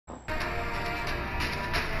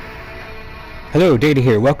Hello, Data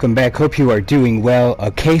here. Welcome back. Hope you are doing well. A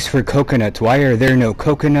case for coconuts. Why are there no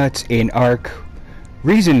coconuts in Ark?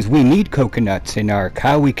 Reasons we need coconuts in Ark.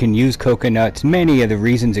 How we can use coconuts. Many of the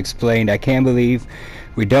reasons explained. I can't believe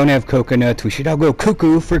we don't have coconuts. We should all go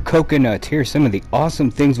cuckoo for coconuts. Here are some of the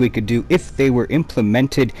awesome things we could do if they were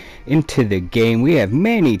implemented into the game. We have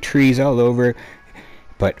many trees all over,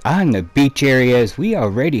 but on the beach areas we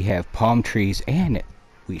already have palm trees, and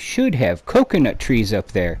we should have coconut trees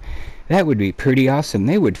up there. That would be pretty awesome.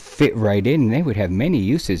 They would fit right in, and they would have many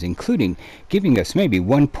uses, including giving us maybe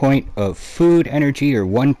 1 point of food energy or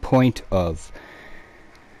 1 point of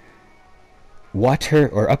water,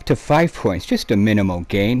 or up to 5 points, just a minimal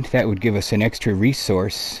gain. That would give us an extra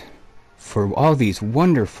resource for all these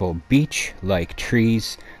wonderful beach-like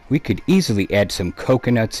trees. We could easily add some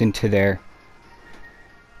coconuts into there.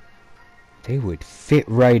 They would fit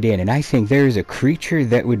right in, and I think there's a creature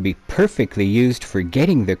that would be perfectly used for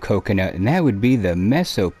getting the coconut, and that would be the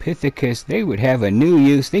Mesopithecus. They would have a new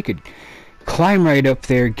use. They could climb right up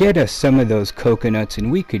there, get us some of those coconuts,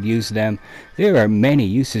 and we could use them. There are many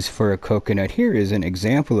uses for a coconut. Here is an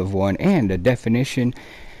example of one and a definition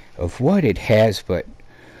of what it has, but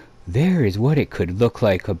there is what it could look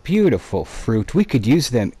like. A beautiful fruit. We could use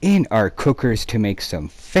them in our cookers to make some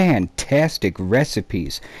fantastic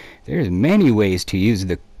recipes. There's many ways to use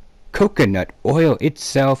the coconut oil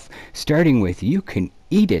itself, starting with you can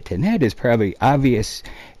eat it, and that is probably obvious,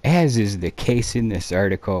 as is the case in this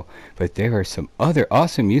article, but there are some other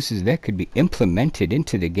awesome uses that could be implemented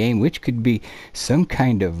into the game, which could be some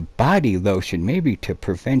kind of body lotion, maybe to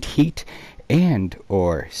prevent heat and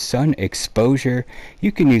or sun exposure.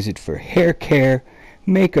 You can use it for hair care,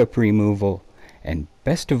 makeup removal, and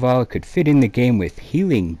best of all, it could fit in the game with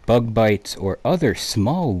healing bug bites or other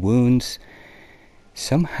small wounds.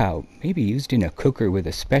 Somehow, maybe used in a cooker with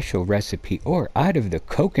a special recipe or out of the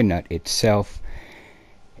coconut itself.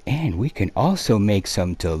 And we can also make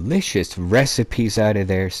some delicious recipes out of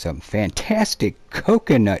there. Some fantastic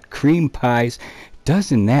coconut cream pies.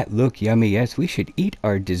 Doesn't that look yummy? Yes, we should eat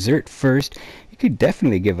our dessert first. It could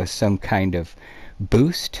definitely give us some kind of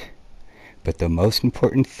boost. But the most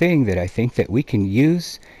important thing that I think that we can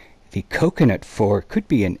use the coconut for could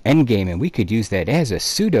be an endgame, and we could use that as a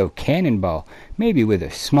pseudo cannonball, maybe with a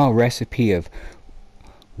small recipe of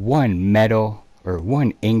 1 metal or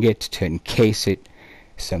 1 ingot to encase it,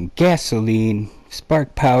 some gasoline,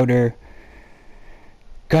 spark powder,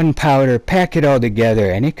 gunpowder, pack it all together,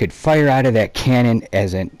 and it could fire out of that cannon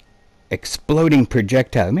as an exploding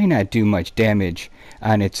projectile. It may not do much damage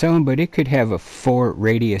on its own, but it could have a 4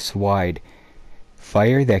 radius wide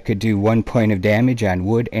fire that could do 1 point of damage on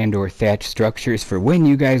wood and or thatch structures for when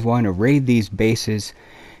you guys want to raid these bases.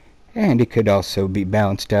 And it could also be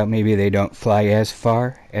balanced out. Maybe they don't fly as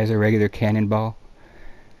far as a regular cannonball.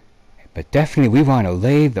 But definitely we want to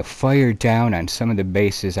lay the fire down on some of the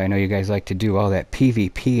bases. I know you guys like to do all that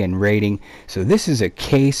PvP and raiding. So this is a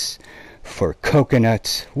case for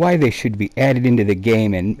coconuts, why they should be added into the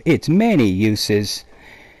game and its many uses,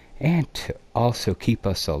 and to also keep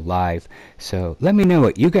us alive. So let me know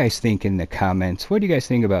what you guys think in the comments. What do you guys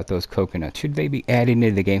think about those coconuts? Should they be added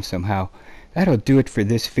into the game somehow? That'll do it for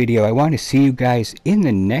this video. I want to see you guys in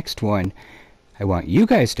the next one. I want you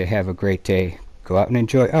guys to have a great day. Go out and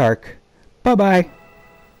enjoy Ark. Bye-bye.